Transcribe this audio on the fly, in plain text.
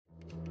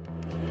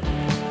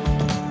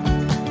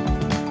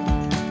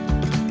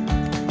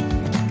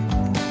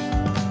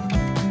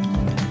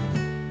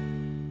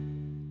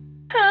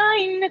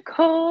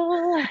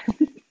Nicole,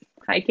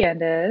 Hi,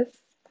 Candace.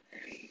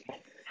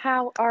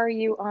 how are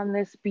you on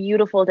this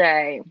beautiful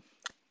day?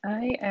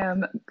 I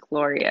am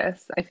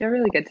glorious. I feel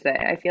really good today.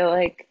 I feel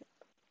like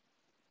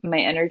my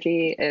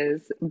energy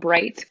is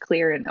bright,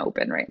 clear, and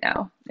open right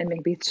now. And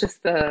maybe it's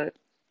just the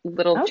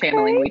little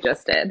channeling Okay. we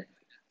just did.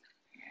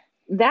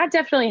 That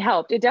definitely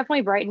helped. It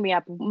definitely brightened me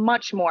up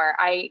much more.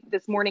 I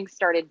this morning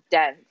started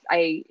dense.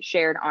 I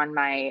shared on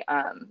my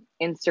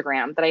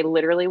Instagram that I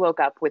literally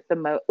woke up with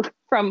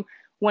from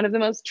one of the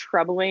most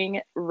troubling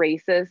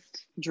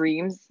racist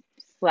dreams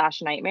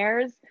slash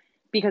nightmares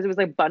because it was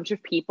a bunch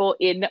of people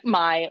in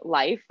my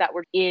life that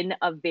were in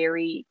a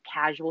very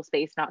casual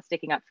space, not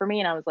sticking up for me.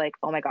 And I was like,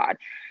 oh my God.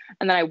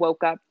 And then I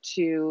woke up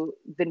to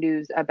the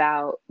news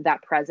about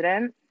that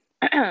president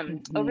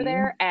over Hmm.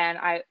 there and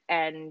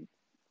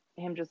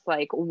him just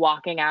like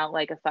walking out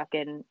like a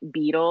fucking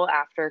beetle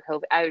after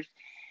COVID.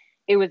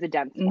 It was a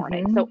dense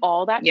morning. So Hmm.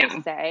 all that to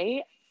Yeah.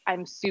 say,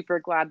 I'm super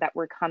glad that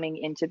we're coming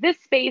into this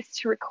space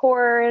to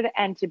record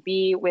and to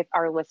be with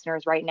our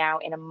listeners right now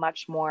in a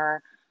much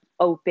more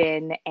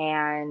open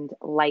and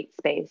light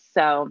space.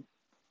 So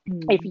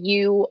if Mm.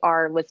 you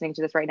are listening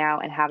to this right now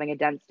and having a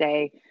dense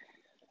day,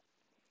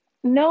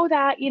 know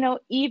that,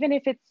 even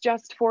if it's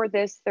just for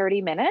this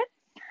 30 minutes,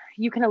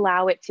 you can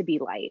allow it to be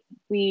light.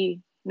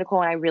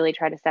 Nicole and I really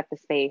try to set the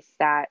space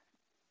that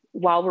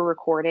while we're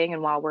recording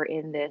and while we're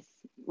in this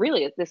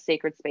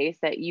sacred space,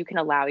 that you can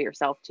allow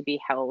yourself to be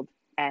held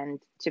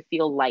and to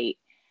feel light,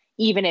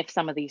 even if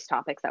some of these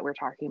topics that we're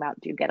talking about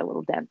do get a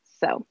little dense.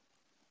 So,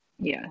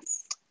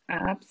 Yes, how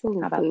about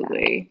that?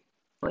 absolutely.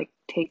 Like,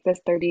 take this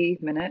 30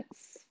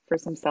 minutes for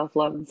some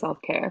self-love and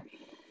self-care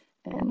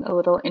and a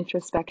little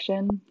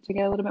introspection to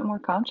get a little bit more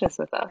conscious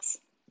with us.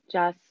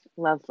 Just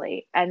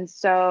lovely. And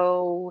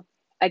so,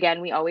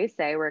 again, we always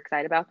say we're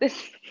excited about this.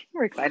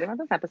 We're excited about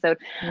this episode.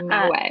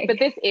 No But way.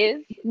 this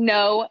is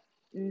no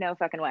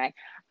fucking way.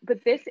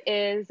 But this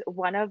is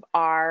one of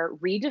our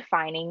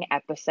redefining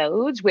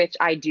episodes, which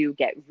I do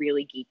get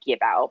really geeky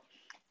about.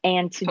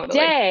 And Totally.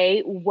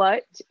 today,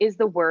 what is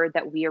the word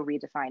that we are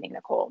redefining,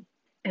 Nicole?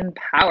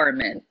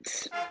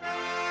 Empowerment.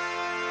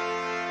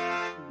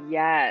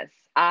 Yes,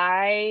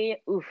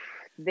 oof,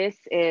 this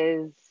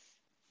is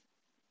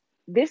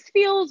this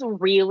feels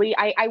really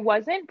I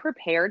wasn't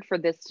prepared for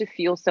this to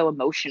feel so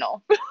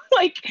emotional.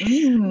 Like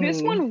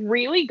this Mm, one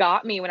really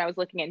got me when I was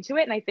looking into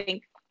it. And I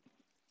think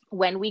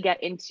when we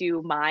get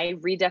into my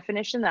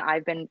redefinition that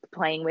I've been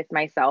playing with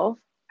myself,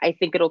 I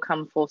think it'll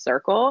come full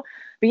circle.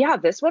 But yeah,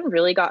 this one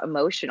really got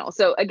emotional.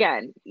 So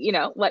again,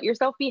 let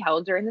yourself be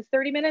held during this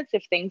 30 minutes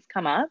if things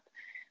come up,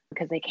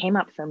 because they came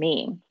up for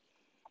me.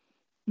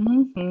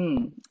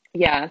 hmm.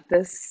 Yeah,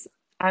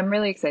 I'm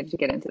really excited to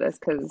get into this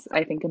because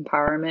I think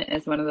empowerment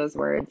is one of those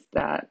words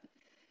that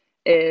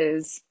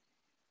is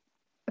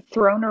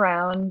thrown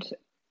around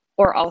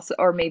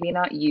or maybe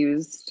not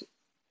used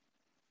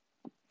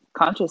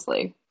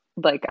consciously.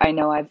 Like, I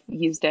know I've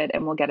used it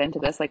and we'll get into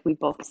this. Like, we've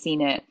both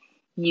seen it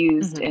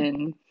used Hmm.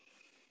 in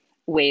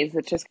ways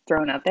that's just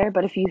thrown out there.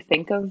 But if you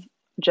think of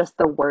just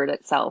the word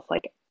itself,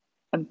 like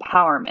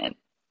empowerment,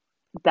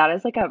 that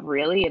is like a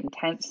really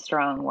intense,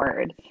 strong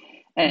word,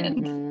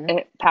 and Hmm.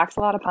 it packs a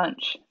lot of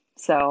punch.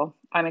 So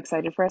I'm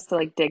excited for us to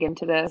like dig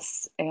into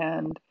this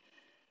and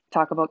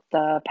talk about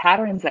the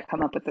patterns that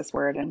come up with this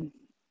word and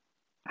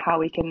how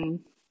we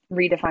can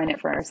redefine it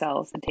for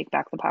ourselves and take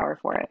back the power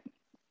for it.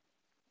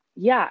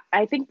 Yeah,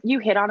 I think you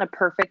hit on a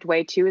perfect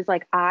way too. Is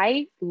like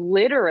I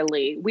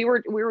literally we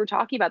were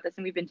talking about this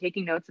and we've been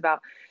taking notes about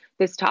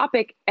this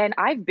topic, and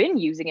I've been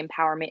using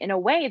empowerment in a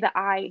way that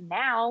I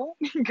now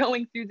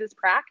going through this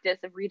practice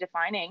of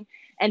redefining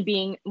and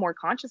being more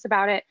conscious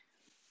about it.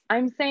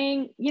 I'm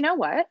saying, you know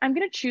what? I'm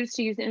going to choose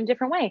to use it in a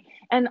different way.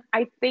 And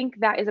I think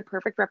that is a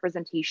perfect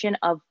representation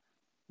of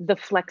the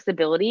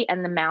flexibility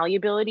and the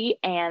malleability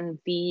and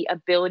the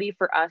ability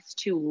for us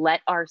to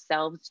let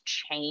ourselves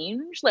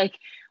change. Like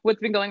what's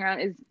been going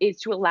around is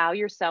to allow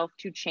yourself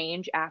to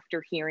change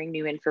after hearing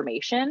new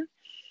information.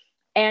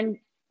 And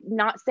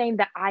not saying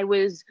that I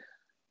was,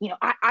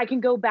 I can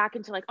go back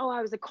into like, oh,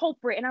 I was a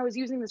culprit and I was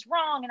using this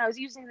wrong and I was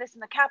using this in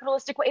the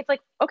capitalistic way. It's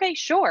like, okay,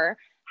 sure,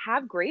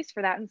 have grace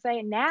for that and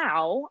say,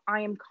 now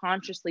I am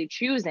consciously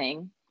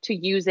choosing to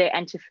use it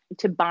and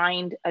to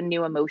bind a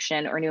new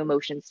emotion or new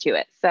emotions to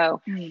it. So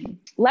Mm.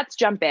 let's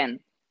jump in.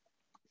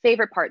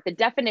 Favorite part, the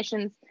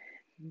definitions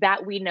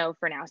that we know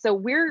for now. So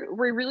we're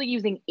really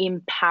using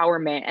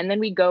empowerment, and then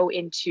we go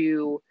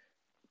into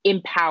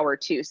empower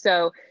too.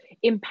 So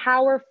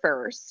empower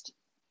first,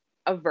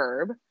 a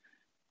verb,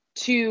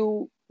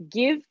 to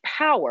give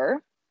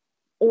power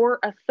or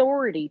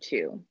authority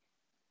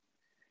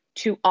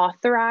to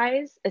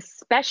authorize,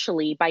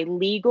 especially by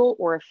legal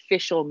or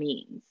official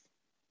means.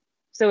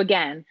 So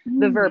again,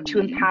 the verb to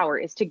Mm. empower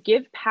is to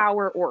give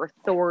power or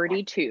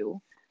authority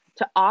to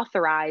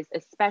authorize,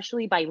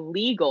 especially by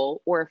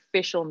legal or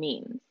official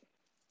means.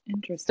 So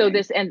Interesting.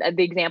 this, and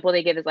the example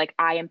they give is like,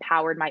 I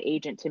empowered my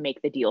agent to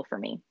make the deal for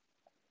me.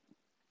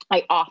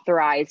 I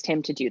authorized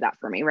him to do that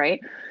for me, right?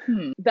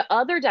 Hmm. The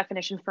other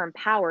definition for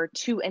empower,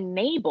 to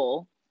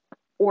enable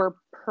or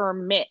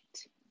permit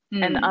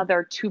an Mm.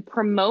 other to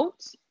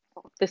promote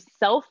the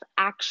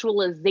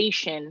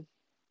self-actualization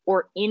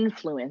or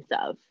influence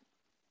of.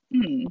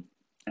 Mm.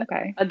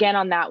 Okay. Again,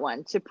 on that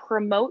one, to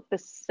promote the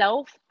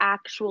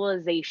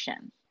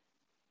self-actualization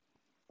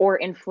or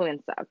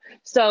influence of.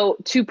 So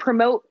to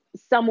promote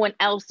someone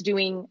else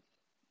doing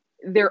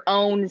their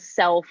own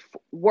self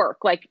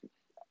work, like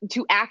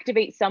to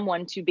activate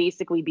someone to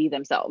basically be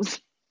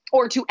themselves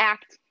or to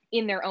act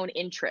in their own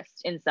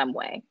interest in some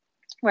way,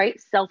 right?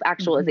 Self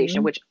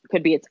actualization, which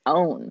could be its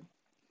own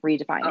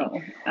redefining.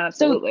 Oh,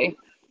 absolutely.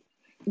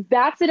 So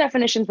that's the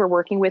definitions we're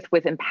working with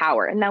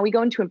empower. And now we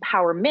go into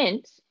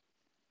empowerment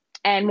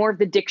and more of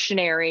the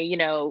dictionary, you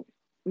know,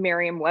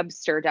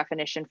 Merriam-Webster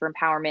definition for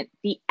empowerment: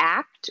 the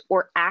act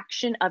or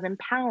action of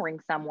empowering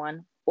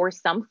someone or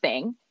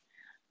something,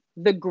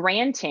 the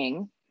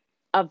granting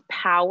of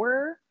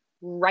power,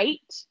 right,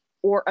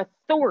 or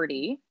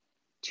authority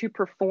to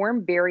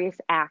perform various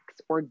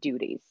acts or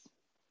duties.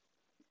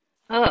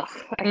 Ugh,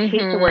 I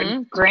hate the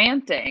word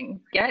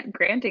granting. Get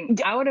granting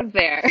out of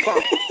there.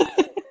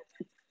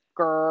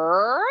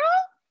 Girl,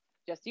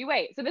 just you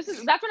wait. So that's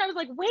when I was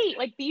like, wait,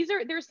 like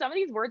there's some of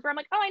these words where I'm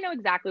like, oh, I know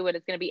exactly what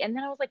it's going to be. And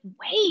then I was like,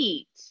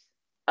 wait,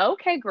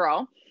 okay,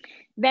 girl.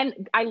 Then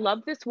I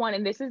love this one.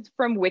 And this is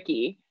from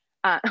Wikipedia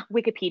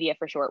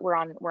for short. We're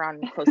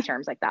on close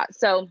terms like that.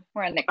 So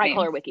we're on nicknames. I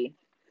call her Wiki.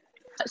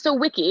 So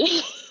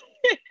Wiki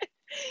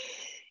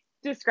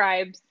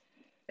describes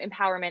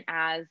empowerment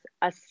as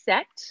a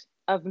set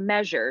of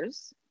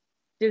measures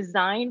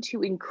designed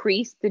to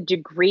increase the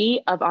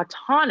degree of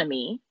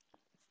autonomy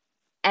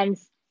and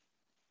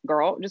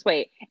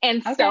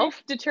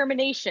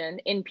self-determination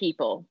in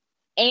people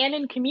and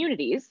in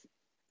communities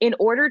in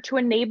order to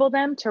enable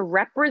them to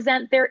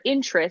represent their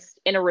interests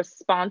in a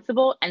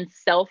responsible and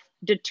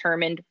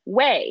self-determined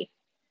way,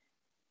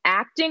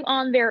 acting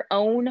on their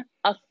own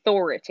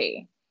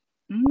authority.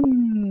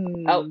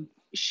 Oh,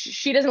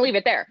 she doesn't leave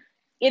it there.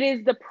 It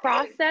is the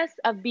process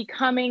of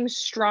becoming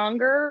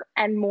stronger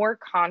and more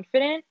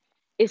confident,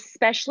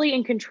 especially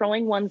in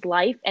controlling one's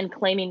life and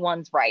claiming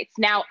one's rights.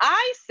 Now,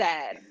 I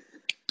said,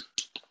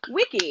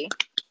 Wiki,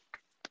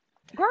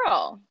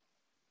 girl.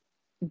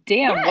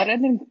 Damn, yes.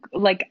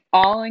 What an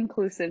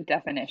all-inclusive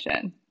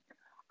definition.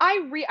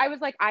 I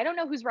was like, I don't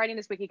know who's writing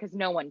this wiki because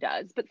no one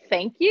does, but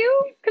thank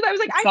you. Because I was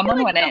like,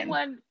 someone went in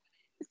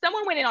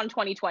on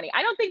 2020.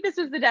 I don't think this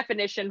was the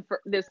definition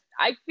for this.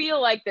 I feel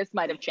like this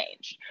might have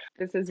changed.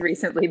 This has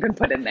recently been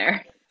put in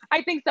there.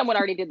 I think someone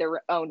already did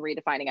their own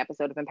redefining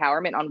episode of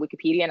empowerment on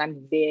Wikipedia, and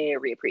I'm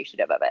very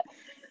appreciative of it.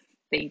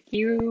 Thank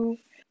you.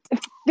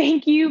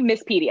 Thank you,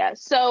 Misspedia.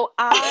 So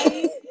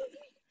I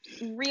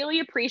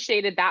really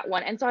appreciated that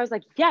one. And so I was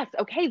like, yes,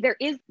 okay, there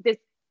is this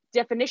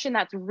definition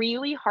that's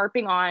really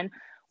harping on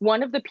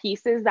one of the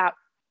pieces that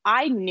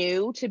I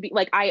knew to be,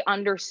 like, I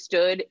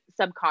understood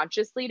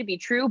subconsciously to be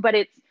true, but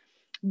it's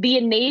the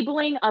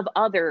enabling of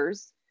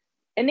others,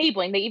 they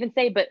even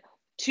say, but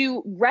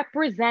to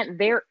represent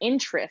their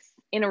interests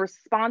in a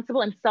responsible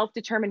and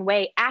self-determined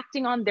way,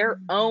 acting on their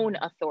own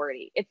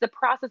authority. It's the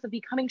process of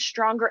becoming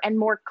stronger and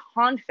more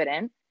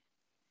confident,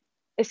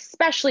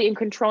 especially in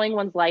controlling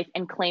one's life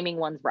and claiming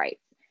one's rights.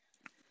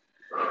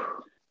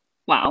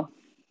 Wow.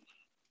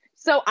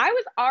 So I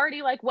was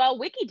already like, well,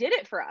 Wiki did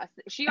it for us.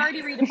 She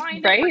already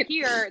redefined it. We're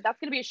here. That's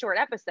going to be a short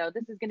episode.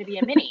 This is going to be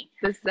a mini.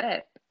 This is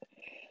it.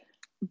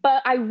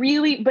 But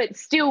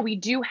still, we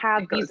do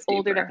have these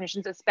older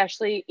definitions,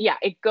 especially,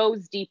 it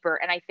goes deeper.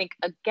 And I think,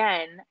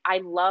 again,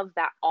 I love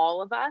that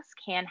all of us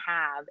can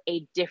have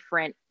a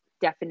different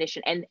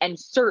definition, and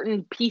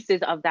certain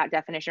pieces of that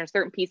definition, or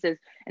certain pieces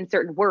and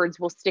certain words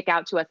will stick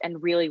out to us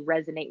and really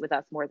resonate with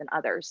us more than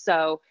others.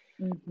 So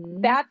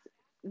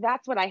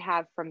that's what I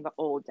have from the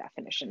old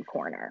definition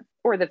corner,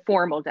 or the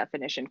formal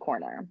definition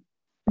corner.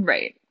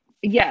 Right.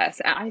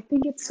 Yes. I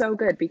think it's so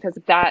good because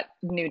that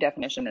new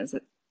definition is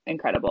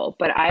incredible.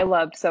 But I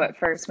loved, so at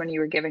first when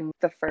you were giving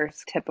the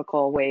first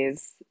typical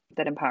ways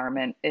that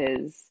empowerment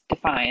is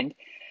defined,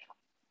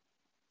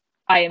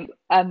 I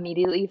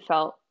immediately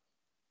felt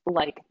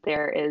like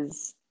there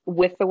is,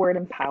 with the word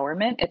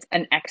empowerment, it's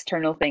an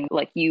external thing.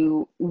 Like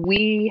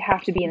we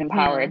have to be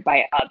empowered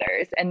by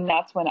others. And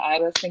that's when I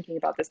was thinking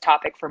about this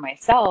topic for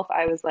myself.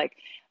 I was like,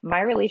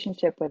 my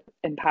relationship with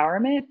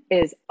empowerment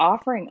is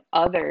offering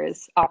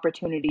others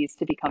opportunities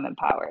to become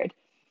empowered.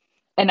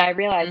 And I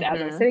realized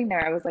as I was sitting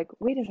there, I was like,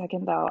 wait a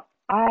second though,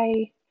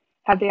 I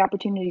have the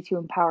opportunity to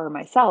empower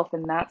myself.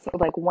 And that's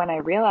like when I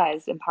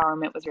realized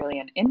empowerment was really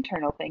an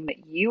internal thing,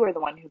 that you are the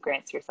one who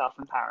grants yourself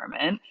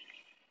empowerment.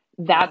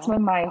 That's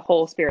when my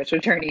whole spiritual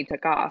journey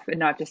took off, and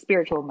not just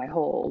spiritual, my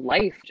whole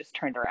life just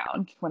turned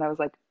around when I was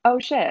like, oh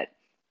shit,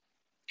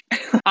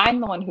 I'm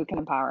the one who can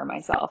empower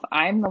myself.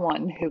 I'm the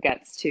one who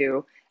gets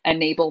to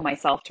enable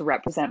myself to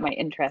represent my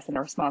interests in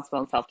a responsible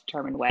and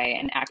self-determined way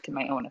and act in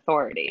my own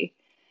authority.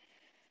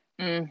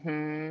 Oh,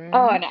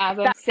 and as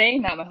I'm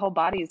saying that, my whole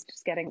body is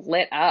just getting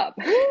lit up.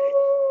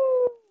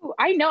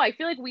 I know. I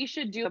feel like we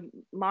should do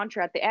a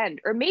mantra at the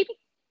end, or maybe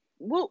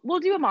we'll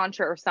do a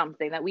mantra or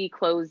something that we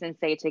close and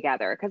say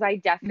together, because I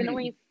Mm,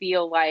 definitely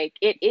feel like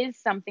it is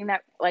something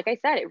that, like I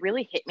said, it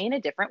really hit me in a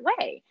different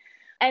way.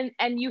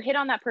 And you hit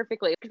on that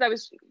perfectly, because I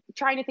was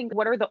trying to think,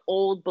 what are the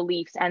old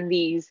beliefs and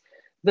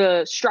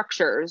the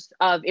structures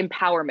of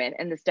empowerment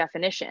and this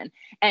definition.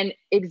 And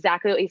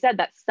exactly what you said,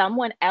 that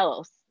someone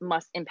else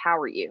must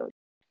empower you,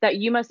 that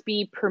you must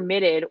be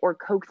permitted or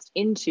coaxed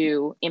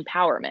into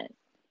empowerment.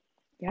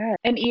 yeah.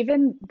 And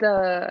even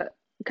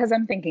because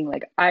I'm thinking,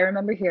 like, I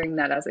remember hearing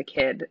that as a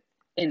kid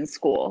in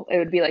school. It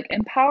would be like,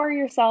 empower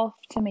yourself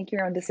to make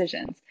your own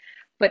decisions.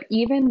 But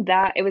even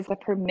that, it was the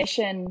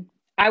permission.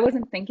 I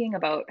wasn't thinking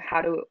about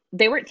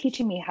they weren't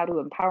teaching me how to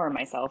empower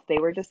myself. They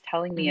were just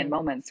telling me in Mhm.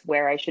 moments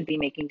where I should be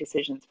making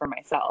decisions for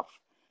myself.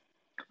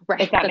 If Right.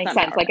 that That's makes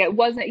not sense. Like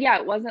empowerment.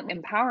 it wasn't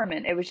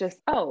empowerment. It was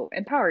just, oh,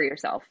 empower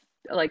yourself.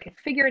 Like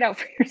figure it out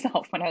for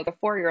yourself. When I was a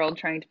 4-year-old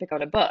trying to pick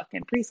out a book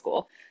in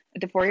preschool.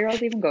 Do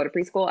 4-year-olds even go to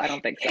preschool? I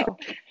don't think so.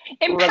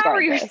 Empower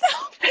Regardless.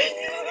 yourself.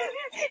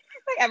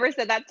 If I ever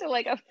said that to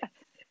like a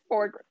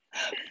 4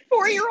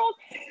 year old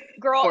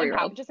girl,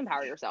 4-year-old. just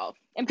empower yourself.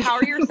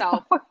 Empower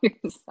yourself Empower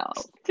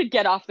yourself. to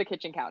get off the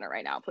kitchen counter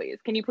right now, please.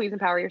 Can you please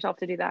empower yourself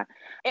to do that?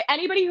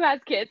 Anybody who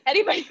has kids,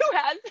 anybody who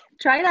has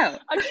Try it out.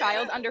 a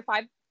child under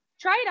 5,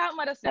 try it out and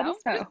let us Let know. us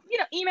know.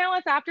 Just, email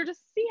us after,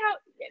 just see how,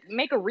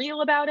 make a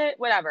reel about it,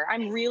 whatever.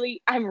 I'm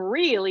really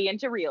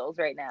into reels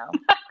right now.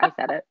 I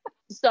said it.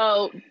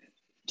 So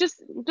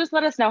just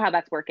let us know how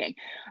that's working.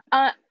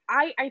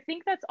 I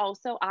think that's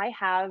also, I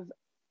have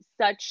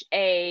such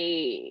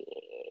a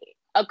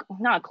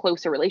not a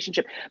closer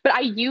relationship, but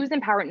I use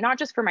empowerment not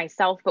just for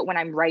myself, but when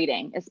I'm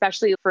writing,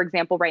 especially, for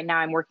example, right now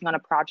I'm working on a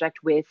project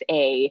with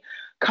a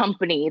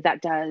company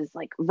that does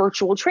like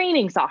virtual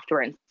training software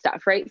and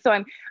stuff, right? So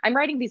I'm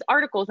writing these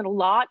articles, and a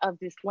lot of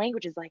this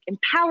language is like,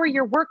 empower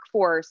your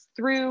workforce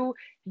through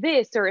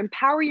this, or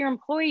empower your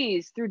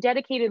employees through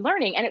dedicated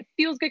learning. And it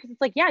feels good, because it's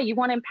like, yeah, you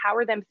want to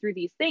empower them through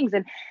these things.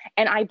 And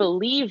I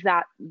believe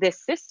that this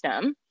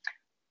system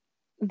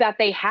that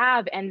they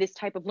have, and this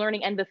type of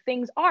learning, and the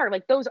things are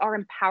like, those are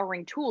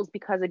empowering tools,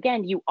 because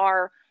again, you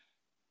are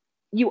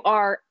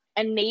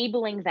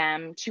enabling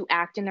them to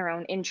act in their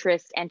own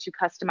interest and to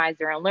customize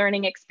their own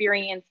learning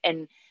experience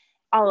and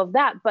all of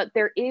that. But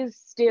there is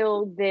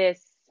still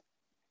this,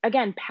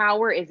 again,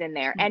 power is in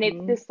there, and it's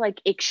Hmm. this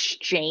like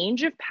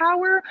exchange of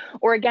power,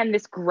 or again,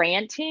 this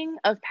granting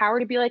of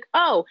power, to be like,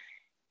 oh,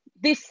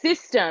 this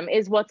system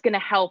is what's going to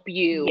help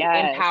you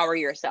Yes. empower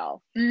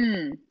yourself.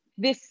 Mm,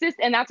 This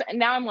system, and that's,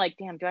 now I'm like,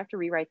 damn, do I have to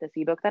rewrite this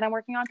ebook that I'm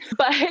working on?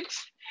 But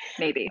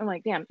maybe. I'm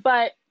like, damn,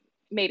 but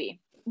maybe.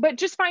 But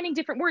just finding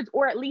different words,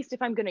 or at least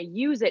if I'm going to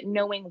use it,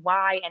 knowing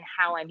why and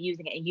how I'm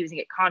using it, and using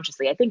it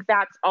consciously. I think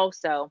that's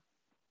also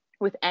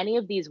with any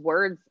of these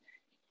words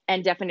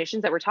and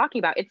definitions that we're talking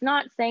about. It's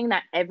not saying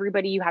that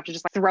everybody, you have to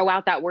just like throw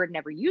out that word and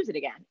never use it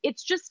again.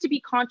 It's just to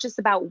be conscious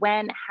about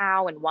when,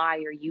 how, and why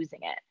you're using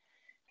it,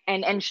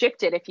 and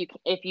shift it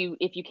if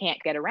you can't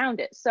get around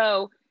it.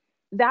 So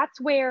that's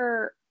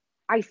where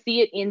I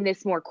see it in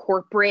this more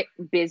corporate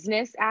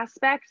business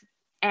aspect.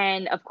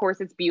 And of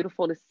course, it's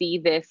beautiful to see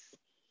this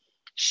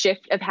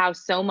shift of how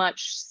so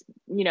much,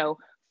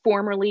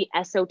 formerly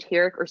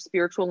esoteric or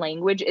spiritual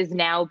language is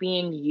now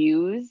being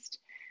used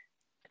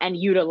and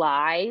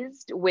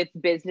utilized with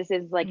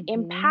businesses, like Hmm.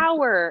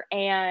 empower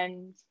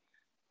and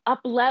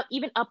up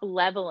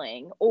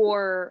leveling,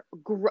 or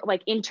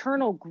like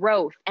internal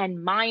growth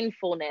and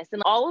mindfulness,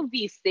 and all of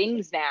these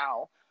things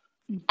now,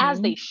 as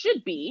Hmm. they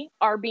should be,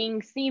 are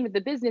being seen with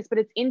the business. But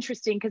it's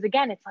interesting, because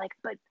again, it's like,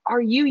 but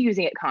are you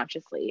using it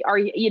consciously? Are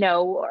you,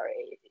 or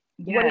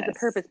what is the Yes.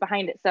 purpose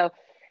behind it? So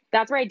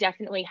that's where I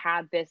definitely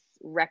had this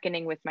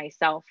reckoning with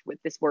myself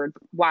with this word,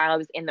 while I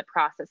was in the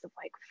process of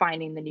like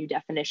finding the new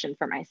definition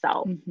for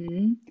myself.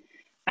 Hmm.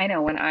 I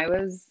know when I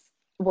was,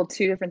 well,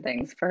 two different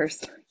things.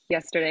 First,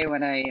 yesterday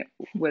when I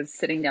was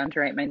sitting down to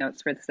write my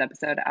notes for this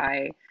episode,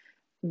 I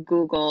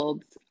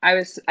Googled,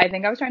 I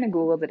think I was trying to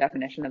Google the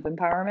definition of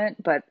empowerment,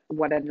 but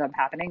what ended up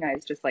happening, I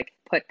was just like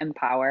put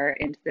empower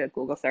into the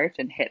Google search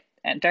and hit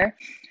enter.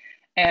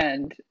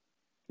 And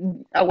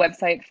a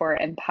website for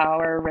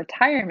Empower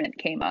Retirement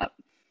came up.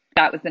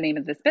 That was the name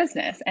of this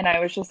business. And I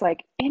was just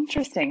like,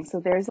 interesting.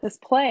 So there's this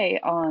play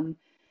on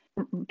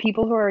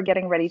people who are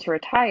getting ready to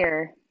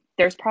retire.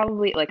 There's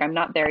probably, like, I'm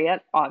not there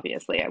yet,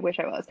 obviously. I wish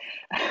I was.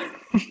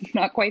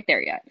 Not quite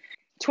there yet.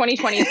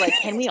 2020 is like,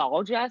 can we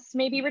all just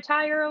maybe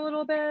retire a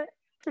little bit?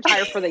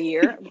 Retire for the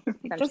year,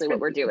 just essentially for what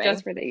we're just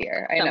doing. for the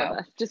year. I Some of know.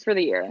 us, just for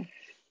the year.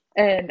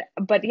 And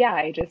but yeah,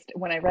 I just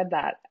when I read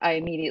that, I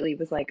immediately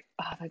was like,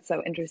 oh, that's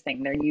so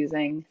interesting. They're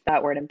using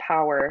that word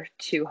empower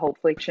to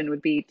hopefully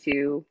would be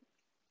to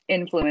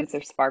influence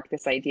or spark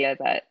this idea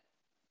that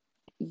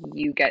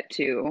you get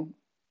to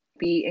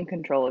be in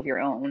control of your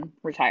own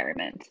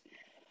retirement.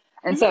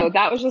 And so Mm-hmm.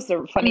 that was just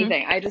a funny Mm-hmm.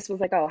 thing. I just was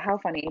like, oh, how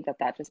funny that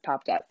that just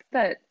popped up.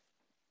 But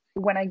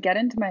when I get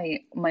into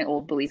my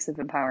old beliefs of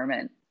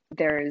empowerment,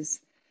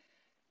 there's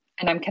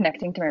and I'm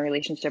connecting to my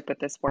relationship with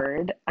this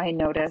word, I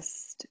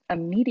noticed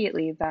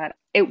immediately that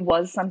it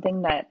was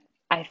something that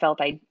I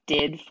felt I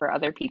did for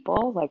other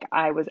people. Like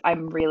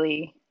I'm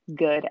really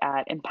good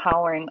at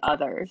empowering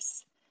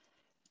others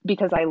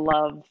because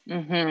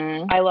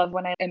Mm-hmm. I love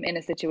when I am in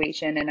a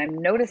situation and I'm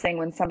noticing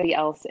when somebody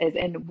else is,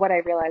 and what I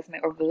realized my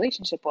old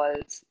relationship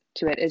was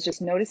to it is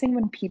just noticing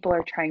when people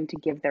are trying to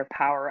give their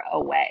power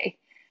away.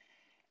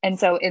 And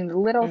so in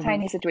little Mm-hmm.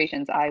 tiny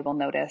situations, I will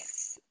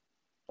notice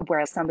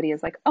where somebody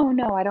is like, oh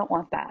no, I don't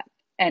want that.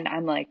 And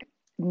I'm like,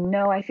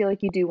 no, I feel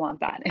like you do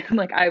want that. And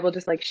like, I will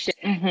just like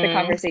shift the Mm-hmm.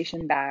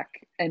 conversation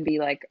back and be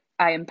like,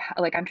 I am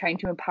like, I'm trying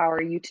to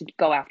empower you to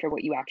go after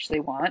what you actually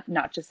want,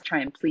 not just try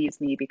and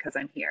please me because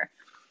I'm here.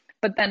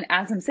 But then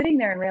as I'm sitting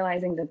there and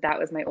realizing that that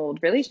was my old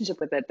relationship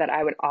with it, that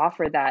I would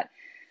offer that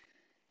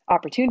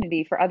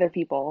opportunity for other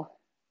people,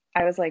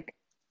 I was like,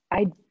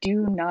 I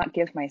do not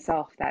give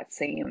myself that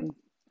same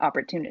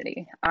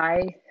opportunity.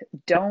 I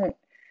don't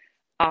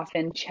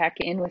often check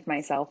in with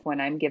myself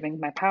when I'm giving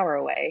my power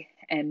away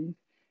and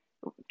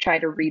try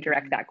to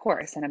redirect that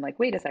course. And I'm like,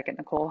 wait a second,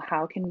 Nicole,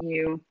 how can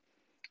you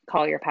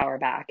call your power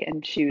back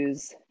and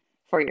choose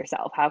for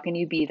yourself? How can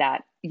you be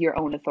that your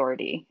own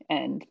authority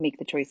and make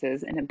the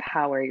choices and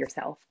empower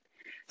yourself?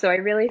 So I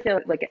really feel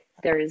like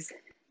there's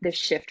this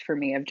shift for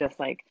me of just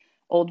like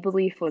old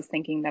belief was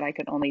thinking that I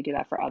could only do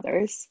that for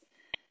others.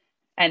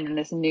 And then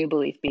this new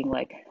belief being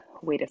like,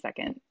 wait a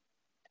second,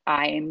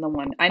 I'm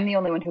the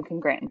only one who can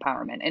grant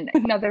empowerment. And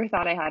another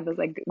thought I had was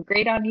like,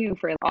 great on you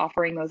for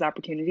offering those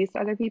opportunities to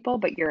other people,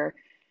 but you're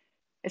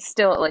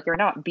still like, you're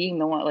not being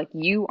the one, like,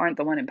 you aren't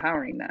the one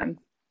empowering them.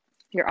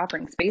 You're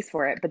offering space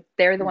for it, but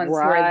they're the ones who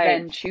are Right.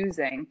 then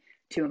choosing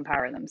to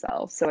empower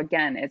themselves. So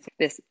again, it's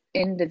this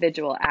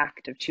individual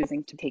act of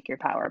choosing to take your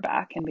power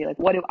back and be like,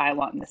 what do I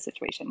want in this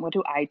situation? What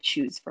do I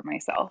choose for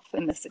myself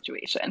in this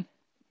situation?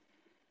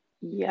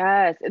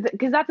 Yes,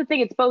 because that's the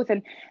thing. It's both,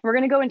 and we're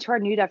going to go into our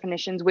new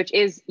definitions, which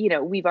is,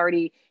 we've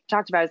already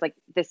talked about is like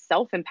this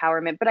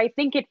self-empowerment, but I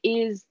think it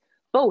is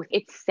both.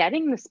 It's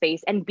setting the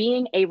space and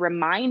being a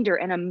reminder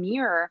and a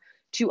mirror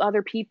to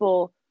other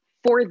people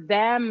for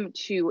them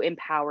to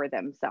empower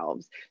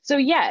themselves. So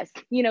yes,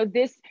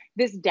 this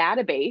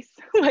database,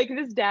 like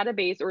this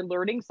database or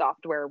learning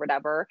software or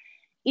whatever,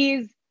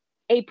 is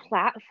a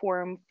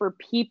platform for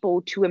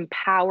people to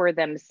empower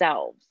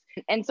themselves.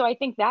 And so I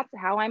think that's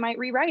how I might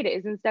rewrite it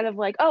is instead of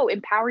like, oh,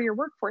 empower your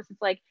workforce,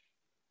 it's like,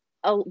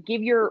 oh,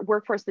 give your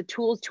workforce the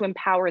tools to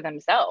empower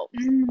themselves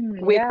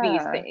with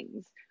these Yeah.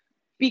 things.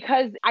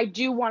 Because I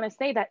do want to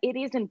say that it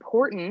is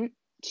important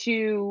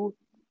to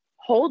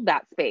hold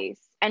that space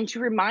and to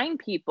remind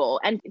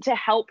people and to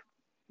help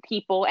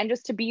people and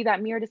just to be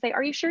that mirror to say,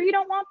 are you sure you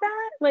don't want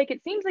that? Like,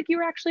 it seems like you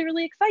were actually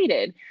really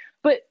excited.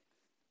 But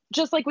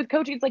just like with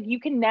coaching, it's like you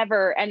can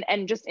never,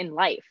 and just in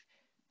life,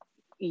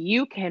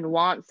 you can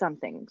want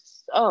something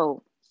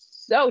so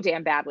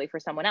damn badly for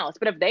someone else,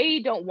 but if they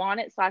don't want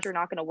it slash are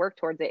not going to work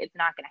towards it, it's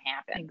not going to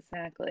happen.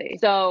 Exactly.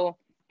 So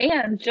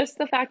And just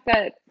the fact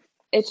that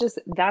it's just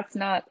that's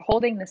not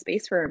holding the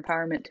space for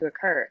empowerment to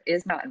occur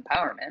is not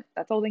empowerment.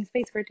 That's holding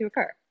space for it to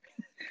occur.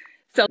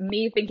 So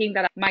me thinking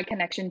that my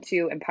connection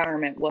to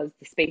empowerment was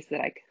the space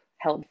that I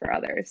held for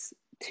others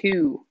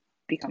to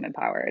become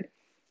empowered.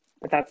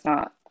 But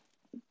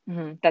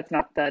mm-hmm. that's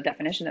not the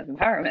definition of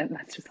empowerment.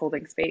 That's just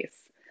holding space.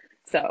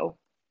 So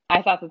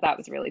I thought that that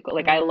was really cool.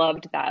 Like I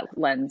loved that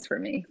lens for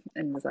me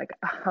and was like,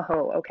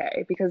 oh,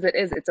 okay, because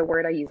it's a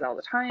word I use all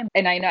the time.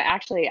 And I know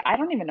actually, I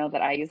don't even know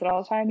that I use it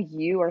all the time.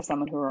 You are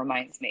someone who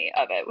reminds me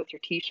of it with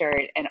your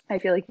t-shirt. And I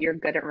feel like you're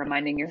good at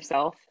reminding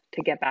yourself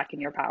to get back in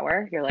your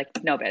power. You're like,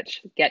 no, bitch,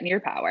 get in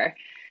your power.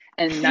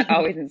 And that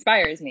always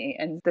inspires me.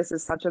 And this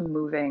is such a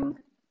moving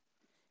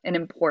and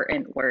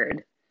important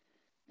word.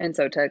 And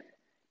so to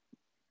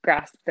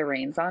grasp the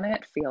reins on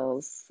it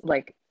feels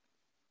like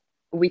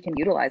we can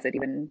utilize it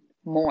even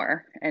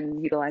more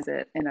and utilize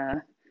it in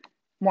a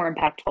more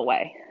impactful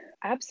way.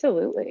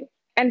 Absolutely.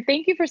 And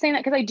thank you for saying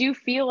that because I do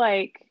feel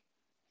like,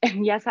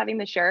 and yes, having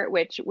the shirt,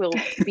 which will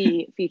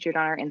be featured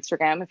on our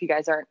Instagram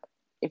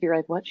if you're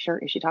like, what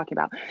shirt is she talking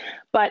about?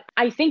 But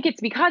I think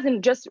it's because,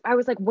 and just, I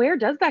was like, where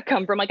does that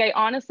come from? Like, I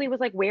honestly was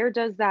like, where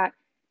does that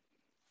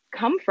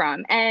come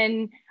from?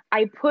 And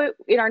I put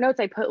in our notes,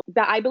 I put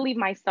that I believe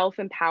my self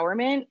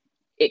empowerment,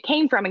 it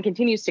came from and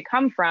continues to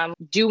come from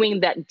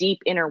doing that deep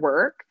inner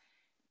work.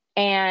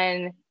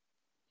 And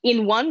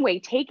in one way,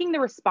 taking the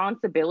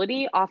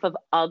responsibility off of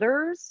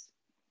others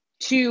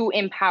to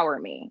empower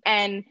me.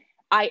 And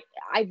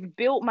I've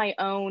built my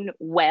own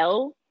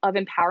well of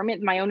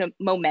empowerment, my own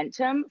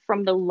momentum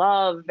from the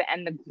love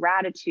and the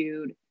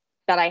gratitude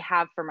that I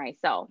have for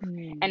myself.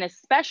 And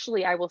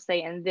especially, I will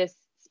say, in this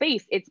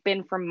space, it's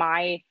been from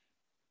my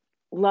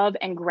love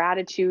and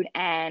gratitude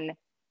and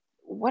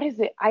what is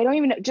it? I don't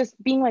even know. Just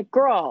being like,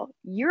 girl,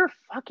 you're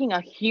fucking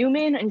a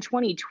human in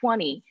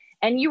 2020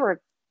 and you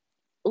are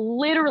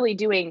literally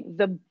doing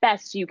the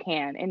best you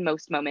can in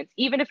most moments,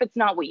 even if it's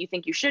not what you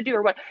think you should do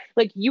or what,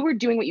 like you were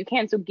doing what you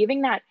can. So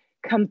giving that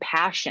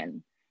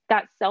compassion,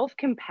 that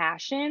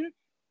self-compassion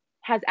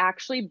has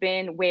actually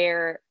been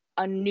where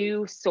a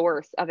new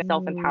source of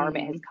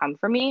self-empowerment has come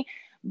for me.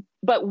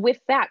 But with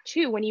that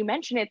too, when you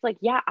mention it, it's like,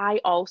 yeah,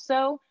 I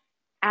also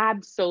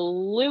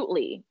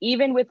Absolutely.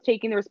 Even with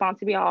taking the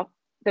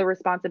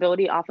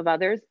responsibility off of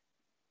others,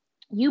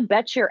 you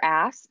bet your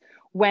ass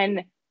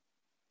when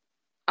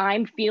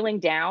I'm feeling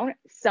down,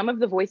 some of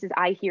the voices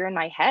I hear in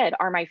my head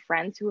are my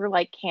friends who are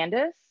like,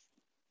 Candace,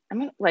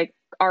 I'm like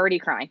already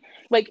crying.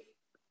 Like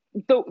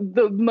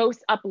the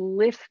most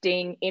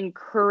uplifting,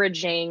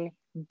 encouraging,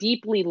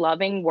 deeply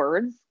loving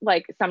words.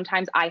 Like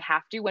sometimes I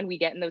have to, when we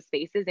get in those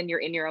spaces and you're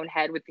in your own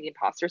head with the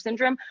imposter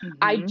syndrome,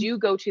 I do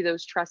go to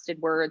those trusted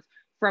words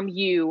from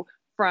you,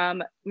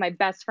 from my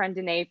best friend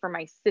Danae, from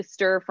my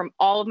sister, from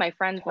all of my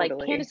friends. Like,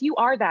 Candace, you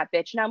are that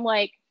bitch. And I'm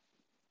like,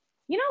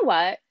 you know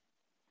what?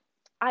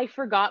 I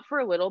forgot for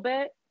a little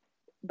bit,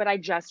 but I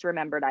just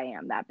remembered I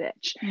am that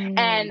bitch.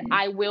 And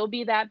I will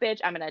be that bitch.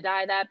 I'm going to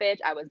die that bitch.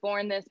 I was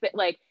born this bitch.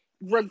 Like,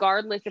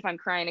 regardless if I'm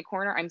crying in a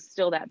corner, I'm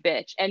still that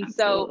bitch. And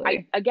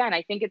Absolutely. so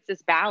I think it's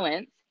this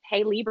balance.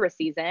 Hey, Libra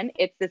season,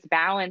 it's this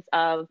balance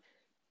of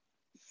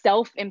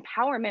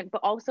self-empowerment,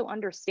 but also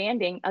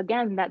understanding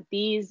again that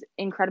these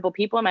incredible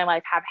people in my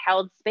life have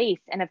held space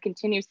and have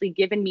continuously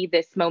given me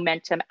this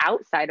momentum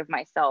outside of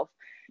myself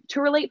to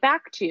relate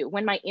back to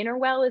when my inner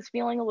well is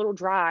feeling a little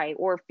dry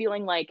or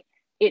feeling like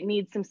it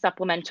needs some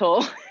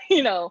supplemental,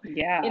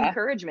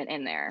 encouragement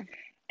in there.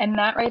 And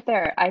that right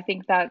there, I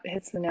think that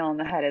hits the nail on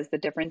the head, is the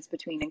difference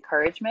between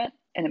encouragement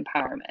and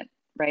empowerment,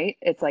 right?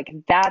 It's like,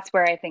 that's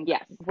where I think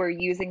we're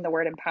using the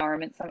word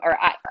empowerment.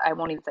 I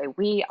won't even say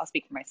we, I'll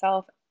speak for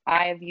myself.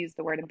 I've used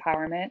the word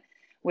empowerment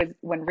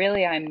when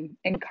really I'm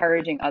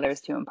encouraging others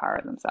to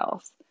empower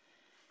themselves.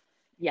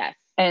 Yes.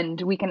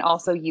 And we can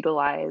also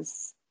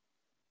utilize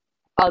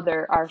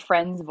our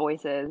friends'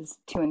 voices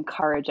to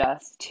encourage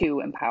us to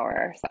empower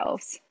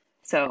ourselves.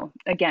 So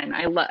again,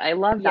 I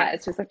love that.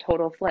 It's just a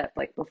total flip.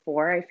 Like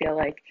before, I feel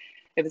like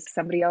it was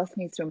somebody else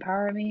needs to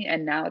empower me,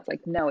 and now it's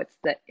like, no, it's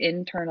the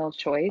internal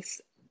choice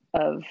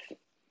of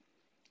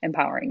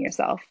empowering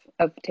yourself,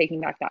 of taking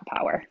back that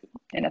power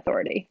and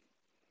authority.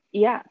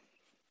 Yeah.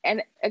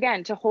 And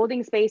again, to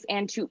holding space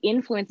and to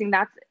influencing,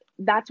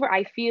 that's where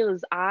I feel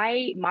is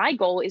my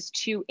goal is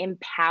to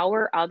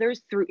empower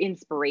others through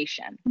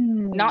inspiration,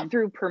 not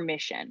through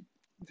permission.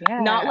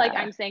 Not like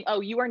I'm saying, oh,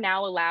 you are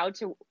now allowed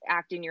to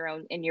act in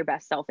your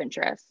best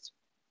self-interest.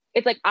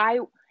 It's like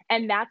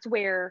and that's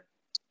where,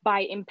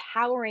 by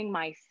empowering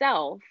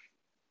myself,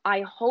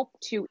 I hope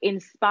to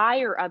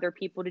inspire other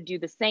people to do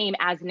the same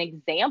as an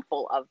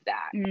example of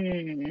that.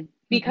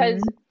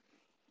 Because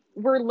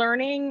we're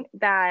learning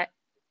that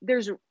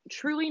there's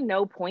truly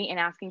no point in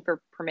asking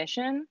for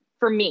permission.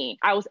 For me,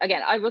 I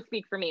will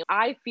speak for me.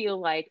 I feel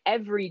like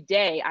every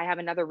day I have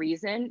another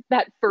reason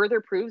that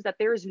further proves that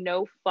there is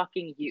no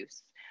fucking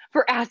use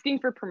for asking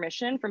for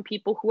permission from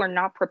people who are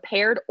not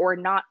prepared or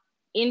not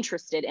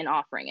interested in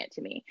offering it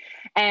to me.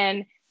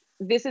 And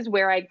this is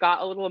where I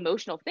got a little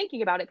emotional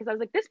thinking about it, because I was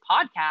like, this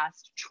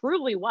podcast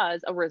truly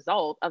was a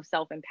result of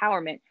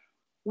self-empowerment,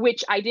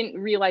 which I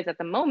didn't realize at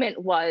the moment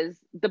was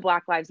the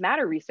Black Lives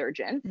Matter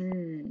resurgence.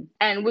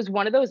 And was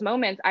one of those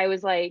moments I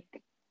was like,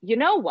 you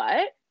know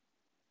what?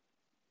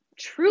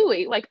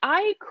 Truly, like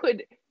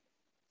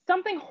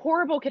something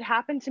horrible could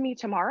happen to me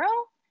tomorrow.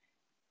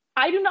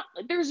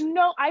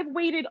 I've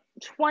waited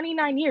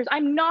 29 years.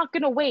 I'm not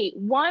going to wait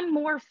one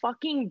more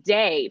fucking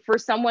day for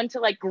someone to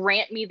like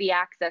grant me the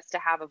access to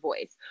have a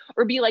voice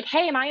or be like,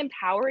 hey, am I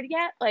empowered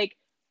yet? Like,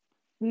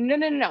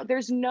 no.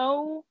 There's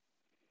no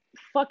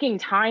fucking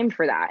time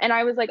for that. And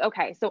I was like,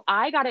 okay, so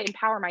I got to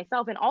empower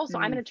myself. And also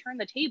I'm going to turn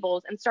the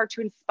tables and start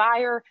to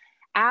inspire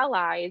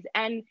allies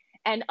and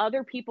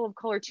other people of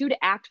color too,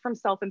 to act from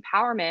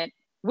self-empowerment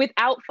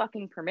without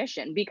fucking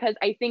permission. Because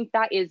I think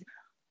that is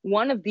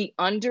one of the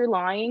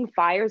underlying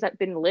fires that's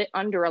been lit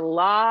under a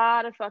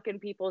lot of fucking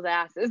people's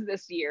asses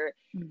this year,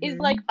 is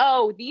like,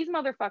 oh, these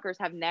motherfuckers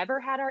have never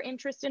had our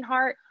interest in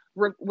heart,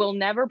 will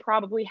never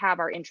probably have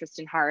our interest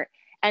in heart.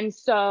 And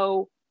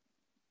so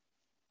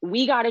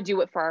we got to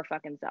do it for our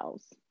fucking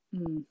selves.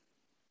 And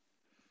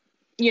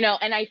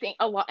I think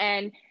a lot,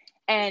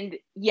 and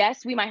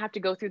yes, we might have to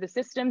go through the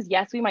systems.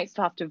 Yes, we might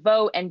still have to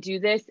vote and do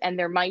this. And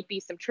there might be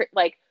some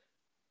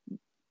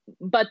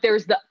but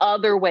there's the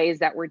other ways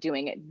that we're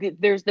doing it.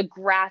 There's the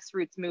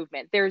grassroots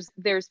movement.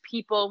 There's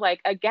people like,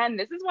 again,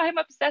 this is why I'm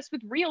obsessed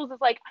with Reels.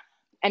 Is like,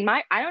 and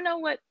I don't know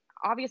what,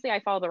 obviously I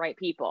follow the right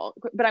people,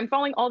 but I'm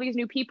following all these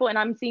new people and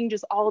I'm seeing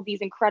just all of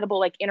these incredible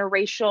like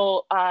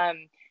interracial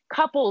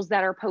couples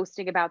that are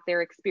posting about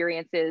their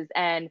experiences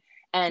and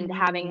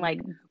having like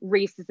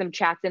racism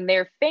chats in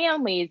their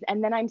families.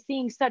 And then I'm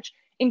seeing such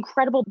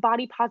incredible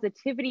body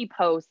positivity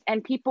posts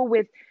and people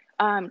with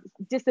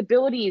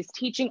disabilities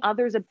teaching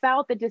others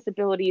about the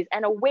disabilities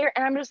and aware.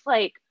 And I'm just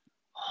like,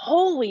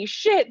 holy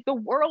shit, the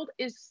world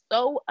is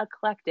so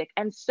eclectic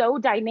and so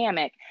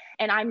dynamic.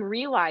 And I'm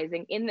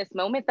realizing in this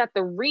moment that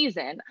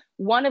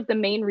one of the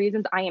main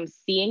reasons I am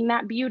seeing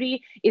that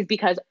beauty is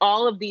because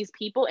all of these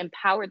people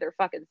empower their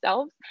fucking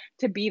selves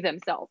to be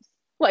themselves.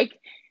 Like,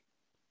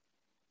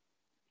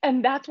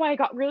 and that's why I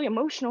got really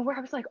emotional, where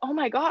I was like, oh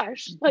my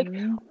gosh, like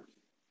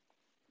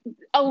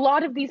a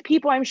lot of these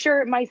people, I'm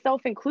sure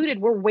myself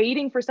included, were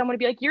waiting for someone to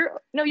be like,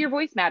 your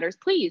voice matters.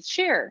 Please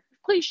share,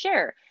 please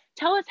share.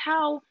 Tell us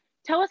how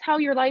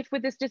your life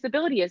with this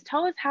disability is.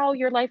 Tell us how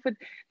your life with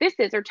this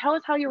is, or tell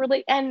us how you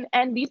relate. And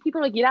these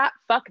people are like, yeah,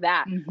 fuck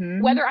that.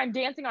 Whether I'm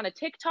dancing on a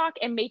TikTok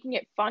and making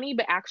it funny,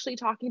 but actually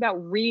talking about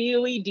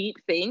really deep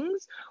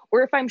things,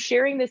 or if I'm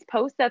sharing this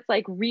post that's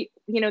like,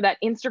 that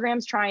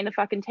Instagram's trying to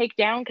fucking take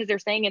down because they're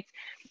saying it's,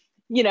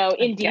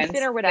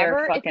 indecent or whatever.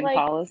 Their fucking it's like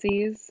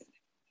policies.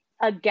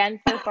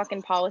 Against their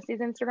fucking policies,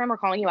 Instagram, or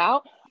calling you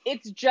out.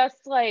 It's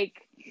just like,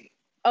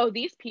 oh,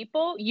 these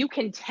people, you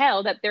can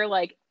tell that they're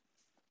like,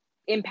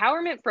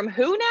 empowerment from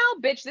who now?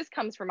 Bitch, this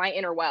comes from my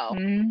inner well.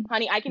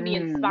 Honey, I can be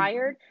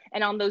inspired.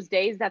 And on those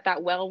days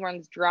that well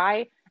runs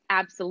dry,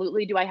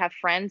 absolutely. Do I have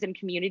friends and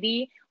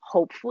community?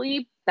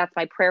 Hopefully, that's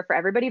my prayer for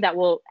everybody, that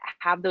will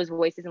have those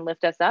voices and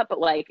lift us up. But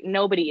like,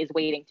 nobody is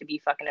waiting to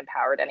be fucking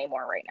empowered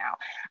anymore right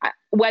now.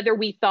 Whether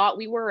we thought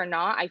we were or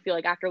not, I feel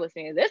like after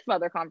listening to this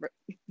mother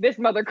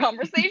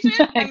conversation,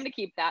 I'm going to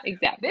keep that.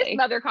 Exactly. This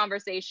mother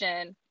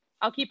conversation,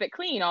 I'll keep it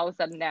clean all of a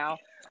sudden now.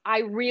 I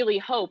really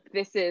hope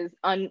this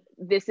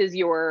is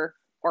your,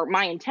 or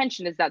my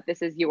intention is that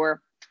this is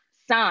your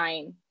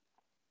sign.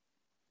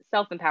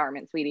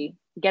 Self-empowerment, sweetie.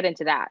 Get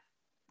into that.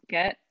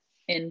 Get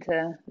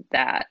into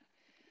that.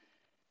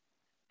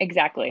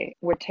 Exactly.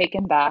 We're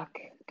taking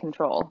back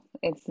control.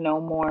 It's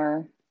no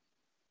more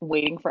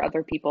waiting for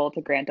other people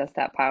to grant us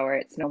that power.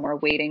 It's no more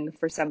waiting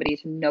for somebody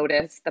to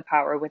notice the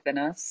power within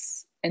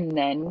us and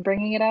then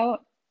bringing it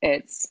out.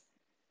 It's,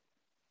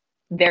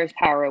 there's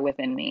power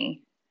within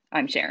me.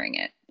 I'm sharing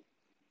it.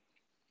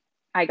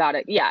 I got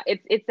it. Yeah,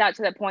 it's that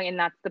to that point, and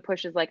that's the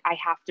push, is like, I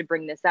have to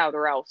bring this out,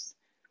 or else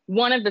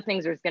one of the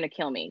things is going to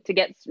kill me. To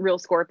get real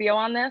Scorpio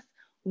on this,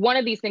 one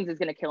of these things is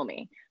going to kill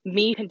me.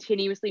 Me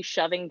continuously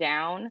shoving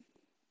down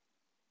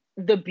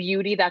the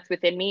beauty that's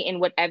within me in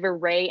whatever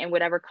ray and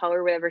whatever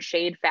color, whatever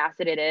shade,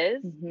 facet it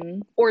is,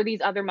 or these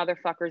other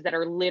motherfuckers that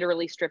are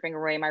literally stripping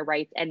away my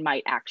rights and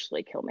might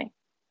actually kill me.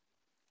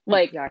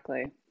 Like,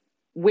 exactly.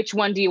 Which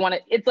one do you want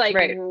to? It's like,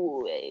 right.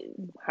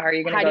 How are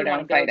you going to go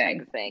down fighting?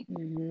 Type of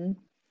thing.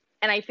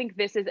 And I think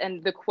this is,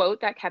 and the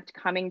quote that kept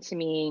coming to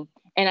me,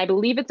 and I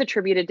believe it's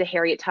attributed to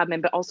Harriet Tubman,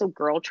 but also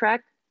Girl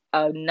Trek.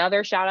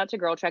 Another shout out to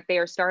Girl Trek. They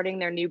are starting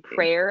their new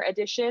prayer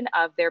edition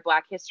of their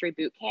Black History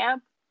Boot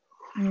Camp.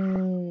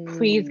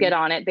 Please get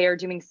on it. They are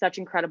doing such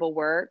incredible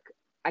work.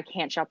 I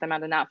can't shout them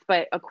out enough.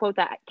 But a quote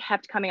that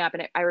kept coming up,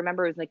 and I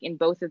remember it was like in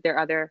both of their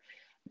other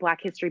Black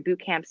History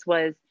Boot Camps,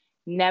 was,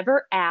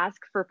 never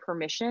ask for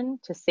permission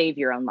to save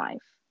your own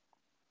life.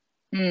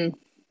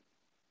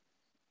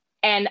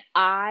 And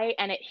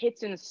it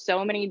hits in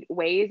so many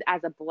ways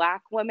as a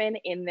Black woman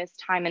in this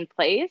time and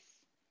place.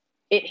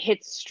 It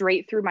hits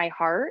straight through my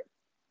heart,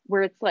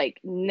 where it's like,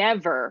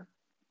 never,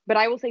 but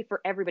I will say for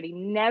everybody,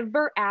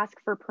 never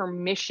ask for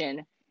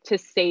permission to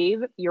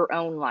save your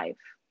own life.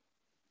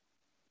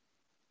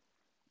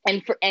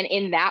 And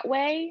in that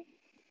way,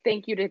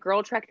 thank you to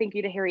Girl Trek, thank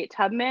you to Harriet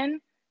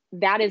Tubman.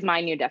 That is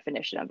my new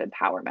definition of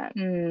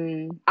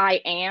empowerment.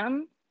 I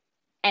am,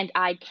 and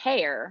I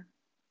care,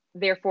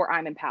 therefore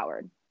I'm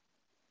empowered.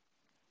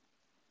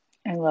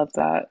 I love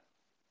that.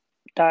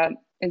 That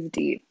is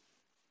deep.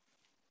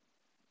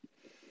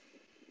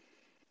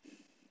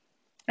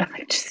 I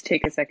might just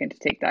take a second to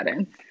take that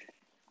in.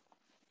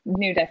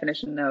 New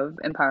definition of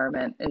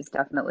empowerment is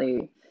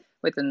definitely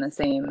within the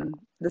same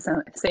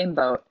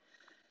boat.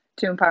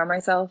 To empower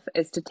myself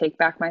is to take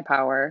back my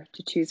power,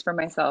 to choose for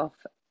myself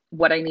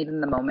what I need in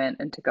the moment,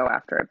 and to go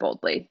after it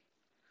boldly.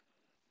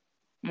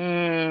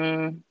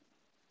 I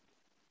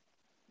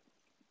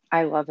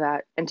love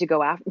that. And to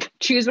go after,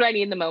 choose what I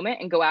need in the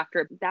moment and go after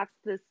it. That's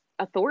this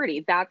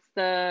authority. That's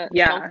the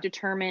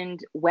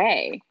self-determined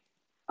way.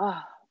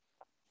 Oh,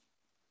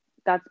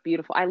 that's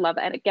beautiful. I love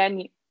it. And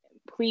again,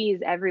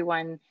 please,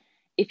 everyone,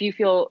 if you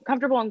feel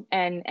comfortable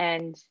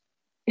and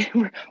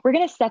we're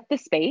going to set the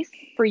space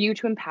for you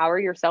to empower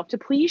yourself, to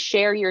please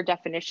share your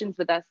definitions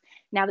with us.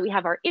 Now that we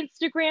have our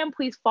Instagram,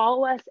 please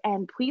follow us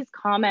and please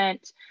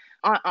comment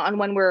on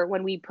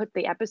when we put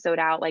the episode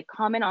out, like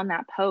comment on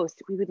that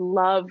post. We would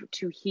love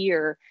to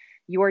hear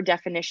your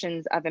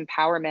definitions of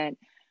empowerment. Yes.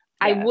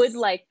 I would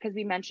like, because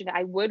we mentioned,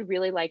 I would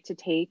really like to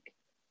take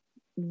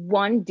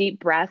one deep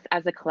breath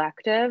as a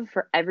collective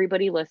for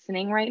everybody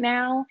listening right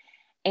now,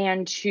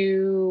 and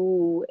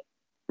to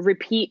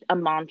repeat a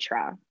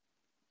mantra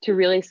to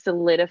really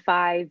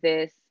solidify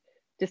this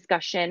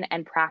discussion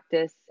and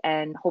practice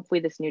and hopefully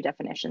this new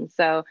definition.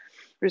 So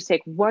we'll just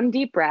take one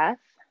deep breath.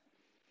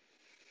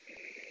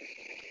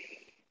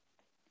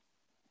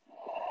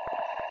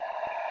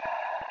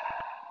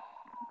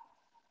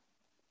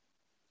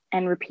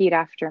 And repeat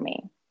after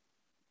me.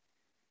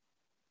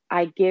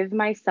 I give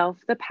myself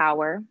the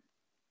power.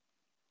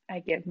 I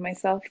give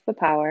myself the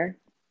power.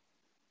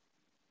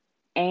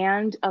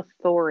 And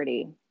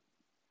authority.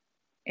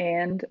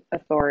 And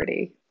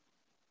authority.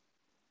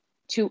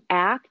 To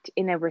act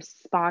in a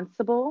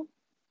responsible.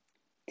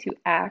 To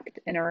act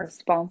in a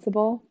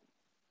responsible.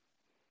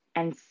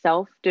 And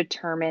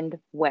self-determined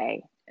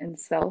way. And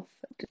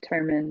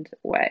self-determined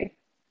way.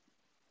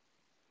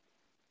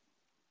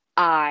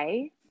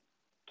 I,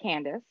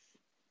 Candace.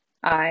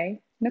 I,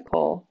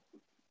 Nicole.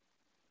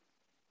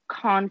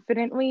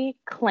 Confidently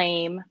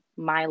claim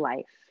my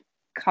life.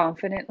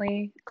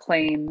 Confidently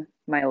claim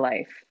my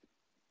life.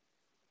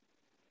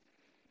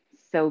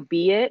 So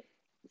be it.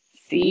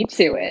 See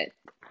to it.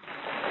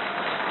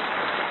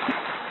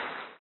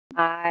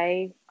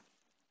 I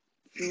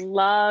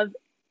love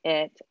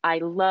it. I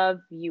love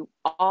you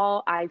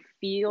all. I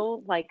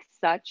feel like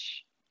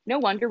no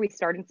wonder we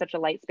started in such a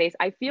light space.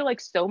 I feel like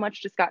so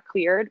much just got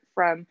cleared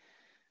from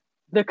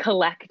the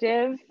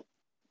collective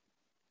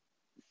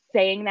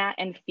saying that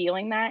and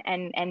feeling that.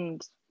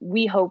 And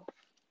we hope,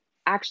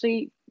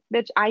 actually,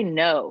 bitch, I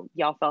know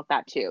y'all felt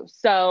that too.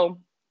 So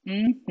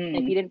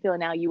if you didn't feel it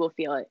now, you will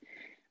feel it.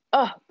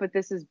 Oh, but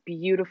this is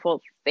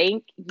beautiful.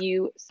 Thank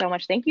you so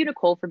much. Thank you,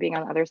 Nicole, for being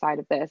on the other side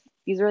of this.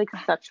 These are like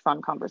such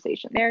fun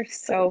conversations. They're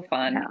so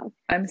fun.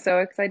 I'm so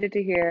excited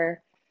to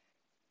hear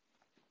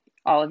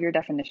all of your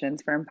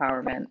definitions for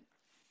empowerment.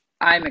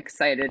 I'm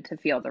excited to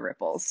feel the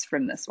ripples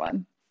from this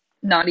one.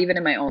 Not even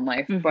in my own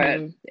life, but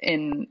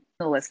in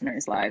the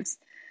listeners' lives.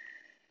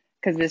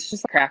 Because this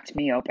just cracked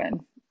me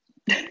open.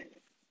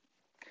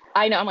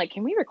 I know. I'm like,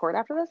 can we record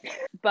after this?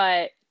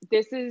 But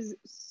this is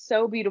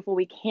so beautiful.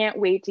 We can't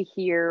wait to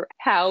hear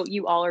how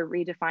you all are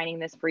redefining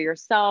this for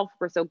yourself.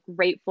 We're so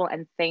grateful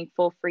and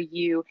thankful for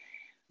you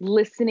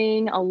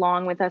listening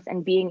along with us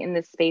and being in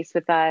this space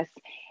with us.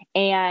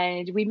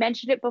 And we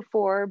mentioned it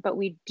before, but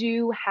we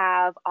do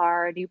have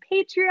our new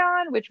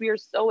Patreon, which we are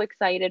so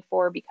excited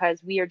for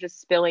because we are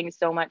just spilling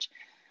so much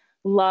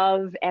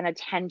love and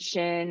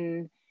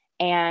attention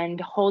and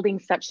holding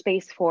such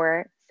space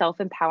for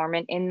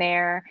self-empowerment in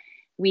there.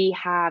 We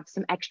have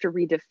some extra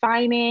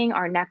redefining.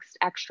 Our next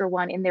extra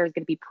one in there is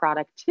going to be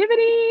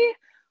productivity,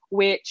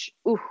 which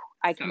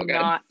I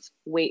cannot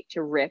wait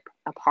to rip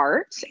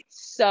apart.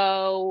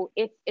 So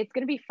it's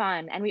going to be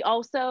fun. And we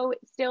also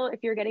still, if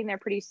you're getting there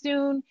pretty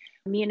soon,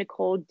 me and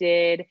Nicole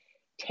did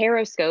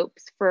tarot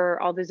scopes for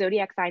all the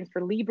zodiac signs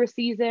for Libra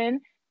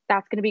season.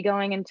 That's going to be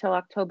going until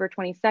October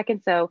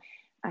 22nd. So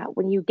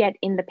when you get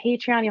in the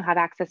Patreon, you'll have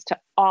access to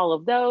all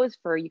of those.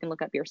 You can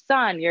look up your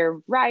sun,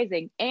 your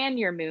rising, and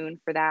your moon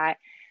for that.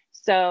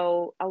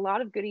 So a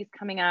lot of goodies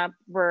coming up.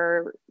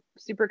 We're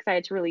super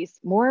excited to release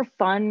more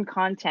fun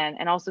content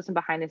and also some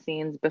behind the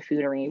scenes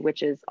buffoonery,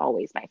 which is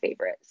always my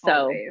favorite. So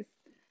always.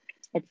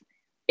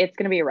 It's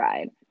going to be a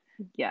ride.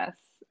 Yes,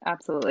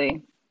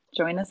 absolutely.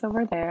 Join us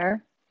over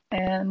there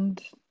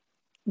and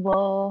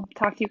we'll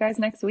talk to you guys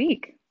next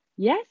week.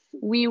 Yes,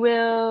 we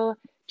will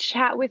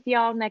chat with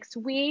y'all next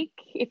week.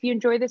 If you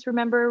enjoy this,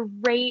 remember,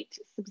 rate,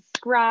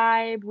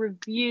 subscribe,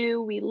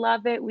 review. We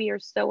love it. We are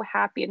so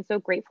happy and so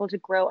grateful to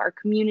grow our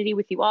community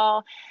with you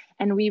all.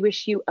 And we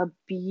wish you a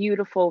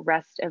beautiful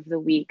rest of the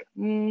week.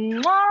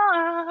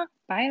 Mwah!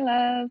 Bye,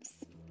 loves.